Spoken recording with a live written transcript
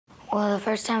Well, the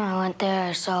first time I went there,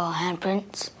 I saw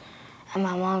handprints, and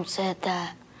my mom said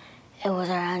that it was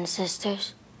our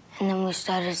ancestors. And then we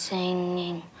started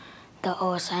singing the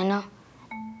Osaina.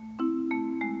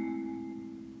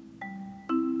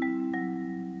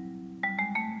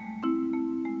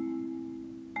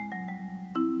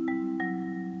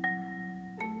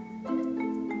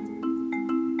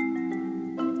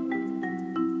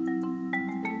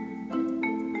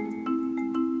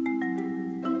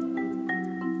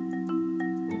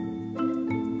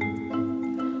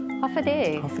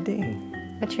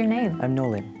 Hafade. What's your name? I'm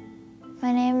Nolan.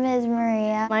 My name is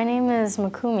Maria. My name is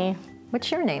Makumi.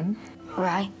 What's your name?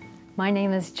 Rai. My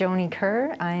name is Joni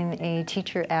Kerr. I'm a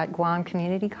teacher at Guam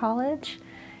Community College,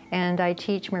 and I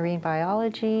teach marine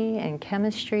biology and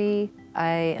chemistry.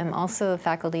 I am also a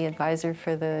faculty advisor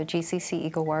for the GCC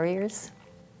Eagle Warriors.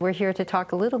 We're here to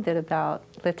talk a little bit about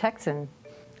Litekyan,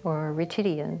 or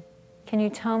Ritidian. Can you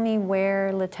tell me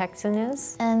where Litekyan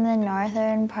is? In the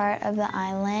northern part of the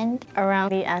island. Around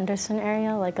the Anderson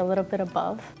area, like a little bit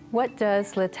above. What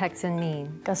does Litekyan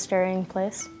mean? A stirring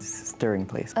place. Stirring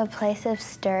place. A place of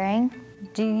stirring.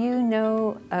 Do you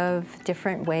know of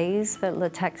different ways that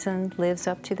Litekyan lives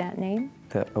up to that name?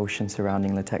 The ocean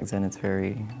surrounding Litekyan, it's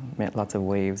lots of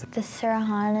waves. The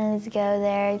Surahanas go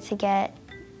there to get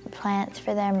plants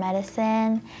for their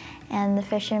medicine, and the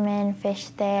fishermen fish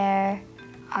there.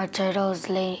 Our turtles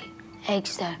lay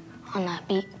eggs there on that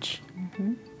beach.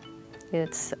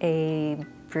 It's a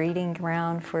breeding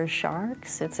ground for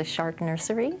sharks. It's a shark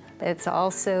nursery. It's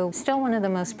also still one of the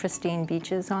most pristine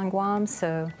beaches on Guam,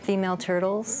 so female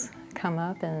turtles come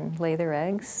up and lay their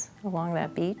eggs along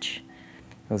that beach.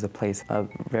 It was a place of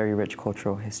very rich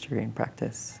cultural history and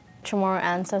practice. Chamoru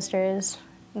ancestors,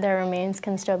 their remains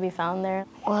can still be found there.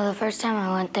 Well, the first time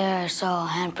I went there, I saw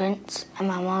handprints, and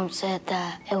my mom said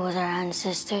that it was our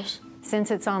ancestors.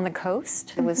 Since it's on the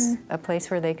coast, it was a place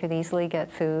where they could easily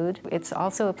get food. It's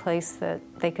also a place that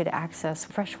they could access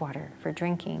fresh water for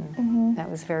drinking. That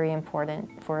was very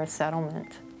important for a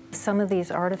settlement. Some of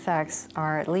these artifacts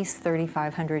are at least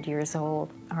 3,500 years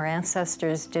old. Our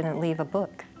ancestors didn't leave a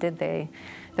book, did they,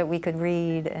 that we could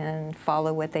read and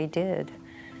follow what they did.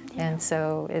 And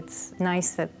so it's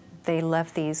nice that they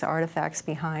left these artifacts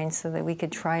behind so that we could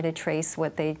try to trace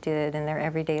what they did in their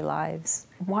everyday lives.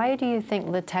 Why do you think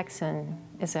Litekyan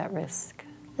is at risk?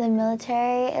 The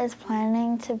military is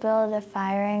planning to build a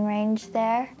firing range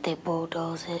there. They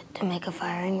bulldoze it to make a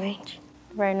firing range.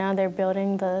 Right now they're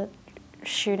building the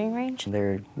shooting range.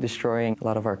 They're destroying a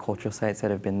lot of our cultural sites that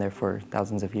have been there for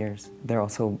thousands of years. They're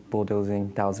also bulldozing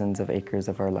thousands of acres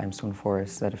of our limestone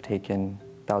forests that have taken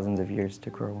thousands of years to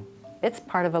grow. It's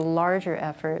part of a larger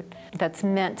effort that's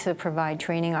meant to provide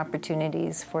training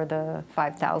opportunities for the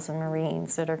 5,000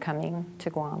 Marines that are coming to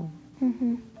Guam.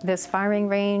 This firing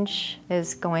range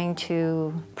is going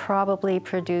to probably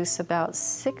produce about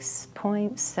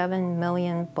 6.7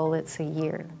 million bullets a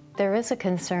year. There is a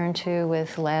concern too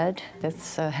with lead.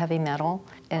 It's a heavy metal.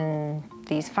 In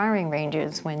these firing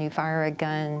ranges, when you fire a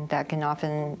gun, that can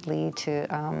often lead to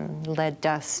lead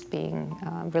dust being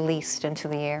released into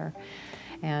the air.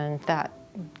 And that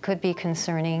could be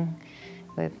concerning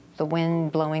with the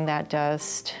wind blowing that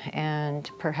dust and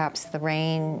perhaps the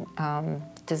rain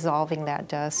dissolving that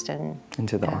dust and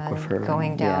into the aquifer.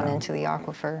 Going down into the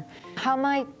aquifer. How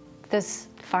might this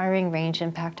firing range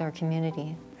impact our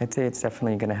community? I'd say it's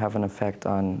definitely going to have an effect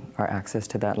on our access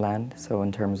to that land. So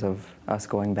in terms of us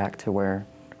going back to where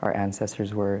our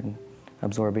ancestors were and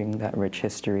absorbing that rich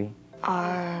history.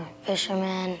 Our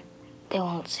fishermen, they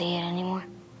won't see it anymore.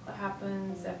 What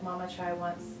happens if Mama Chai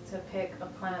wants to pick a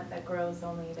plant that grows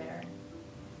only there?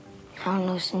 I don't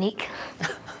know, sneak.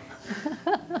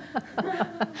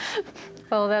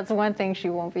 Well, that's one thing she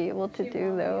won't be able to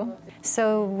do, though.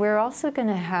 So we're also going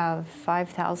to have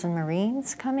 5,000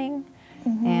 Marines coming,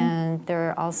 and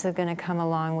they're also going to come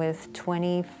along with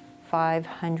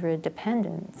 2,500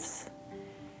 dependents.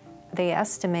 They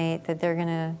estimate that they're going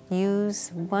to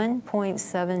use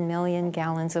 1.7 million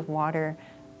gallons of water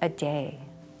a day.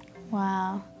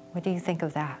 Wow. What do you think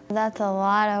of that? That's a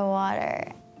lot of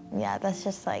water. Yeah, that's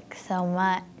just like so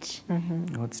much.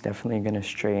 Well, it's definitely going to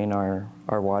strain our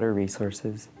water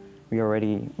resources. We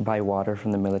already buy water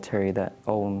from the military that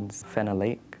owns Fena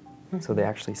Lake, so they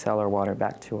actually sell our water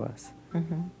back to us.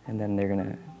 And then they're going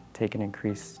to take an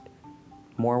increased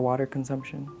more water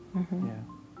consumption.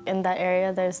 In that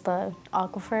area, there's the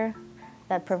aquifer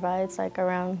that provides like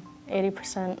around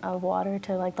 80% of water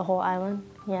to like the whole island.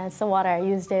 Yeah, it's the water I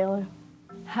use daily.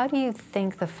 How do you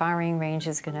think the firing range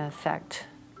is going to affect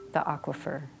the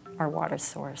aquifer, our water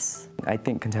source? I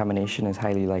think contamination is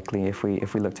highly likely. If we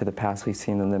look to the past, we've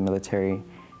seen that the military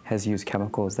has used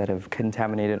chemicals that have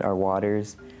contaminated our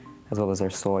waters as well as our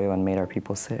soil and made our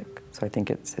people sick. So I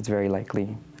think it's very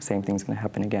likely the same thing's going to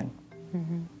happen again.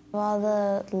 All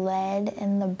the lead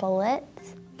in the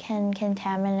bullets can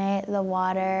contaminate the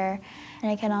water,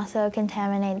 and it can also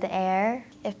contaminate the air.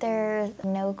 If there's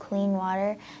no clean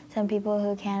water, some people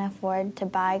who can't afford to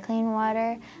buy clean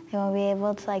water, they won't be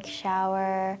able to like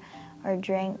shower or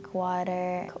drink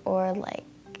water or like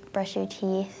brush your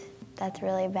teeth. That's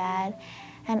really bad.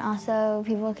 And also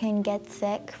people can get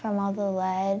sick from all the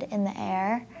lead in the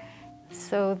air.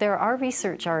 So there are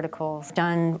research articles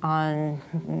done on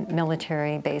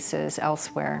military bases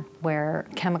elsewhere where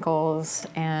chemicals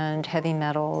and heavy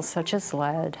metals such as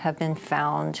lead have been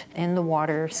found in the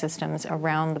water systems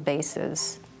around the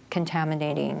bases,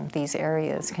 contaminating these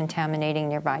areas, contaminating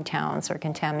nearby towns or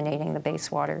contaminating the base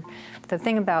water. The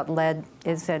thing about lead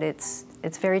is that it's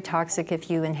very toxic if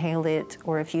you inhale it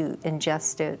or if you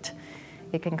ingest it.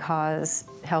 It can cause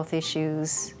health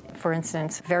issues. For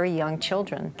instance, very young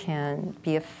children can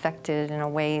be affected in a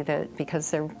way that because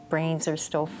their brains are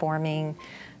still forming,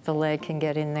 the lead can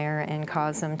get in there and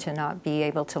cause them to not be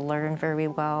able to learn very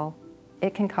well.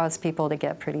 It can cause people to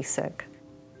get pretty sick.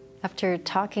 After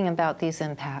talking about these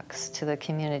impacts to the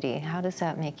community, how does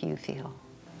that make you feel?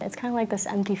 It's kind of like this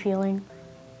empty feeling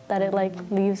that it like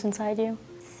leaves inside you.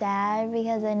 Sad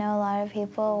because I know a lot of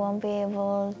people won't be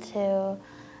able to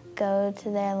go to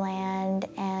their land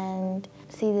and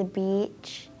see the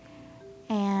beach,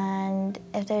 and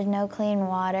if there's no clean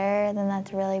water, then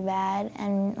that's really bad,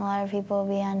 and a lot of people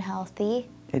will be unhealthy.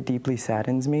 It deeply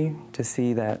saddens me to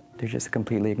see that they're just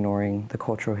completely ignoring the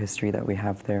cultural history that we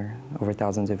have there over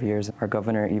thousands of years. Our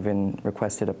governor even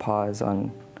requested a pause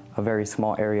on a very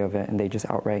small area of it, and they just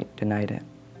outright denied it.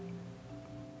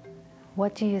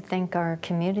 What do you think our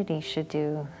community should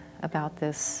do about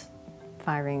this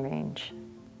firing range?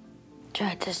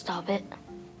 Try to stop it.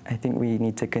 I think we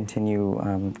need to continue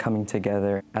coming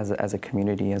together as a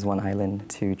community, as one island,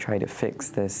 to try to fix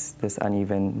this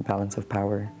uneven balance of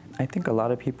power. I think a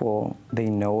lot of people, they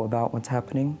know about what's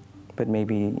happening, but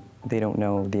maybe they don't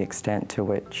know the extent to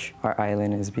which our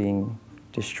island is being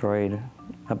destroyed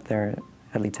up there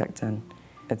at Litekyan.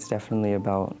 It's definitely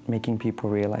about making people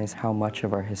realize how much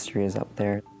of our history is up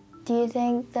there. Do you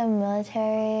think the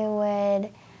military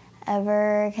would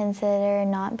ever consider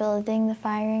not building the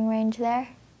firing range there?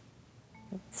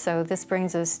 So this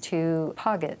brings us to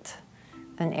Paget,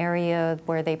 an area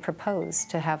where they proposed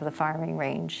to have the firing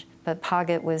range. But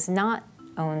Paget was not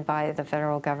owned by the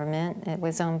federal government. It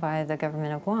was owned by the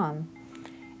government of Guam.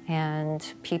 And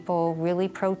people really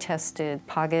protested.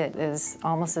 Paget is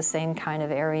almost the same kind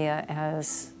of area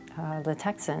as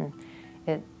Litekyan.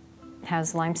 It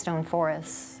has limestone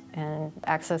forests and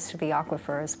access to the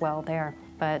aquifer as well there.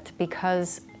 But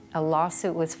because a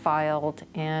lawsuit was filed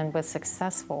and was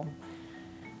successful,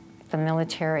 the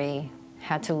military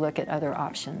had to look at other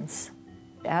options.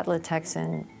 At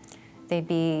Litekyan, they'd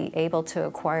be able to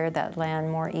acquire that land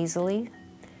more easily,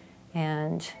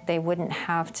 and they wouldn't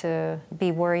have to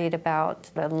be worried about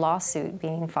the lawsuit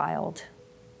being filed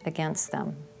against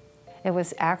them. It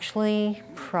was actually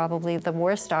probably the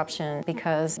worst option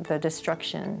because the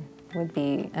destruction would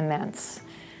be immense.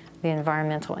 The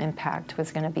environmental impact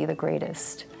was going to be the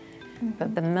greatest.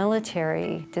 But the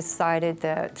military decided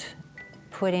that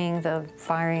putting the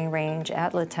firing range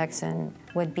at Litekyan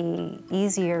would be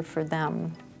easier for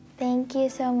them. Thank you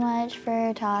so much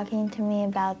for talking to me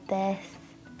about this.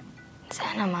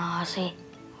 Sana Mahasi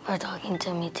for talking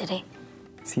to me today.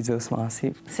 Sidzos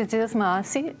Maasi. Sidzos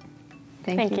Maasi.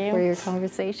 Thank you you for your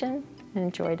conversation. I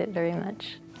enjoyed it very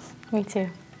much. Me too.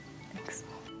 Thanks.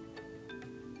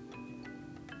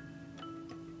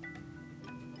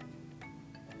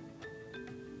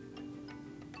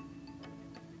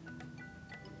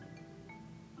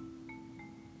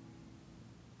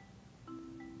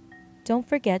 Don't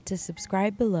forget to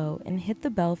subscribe below and hit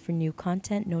the bell for new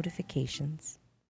content notifications.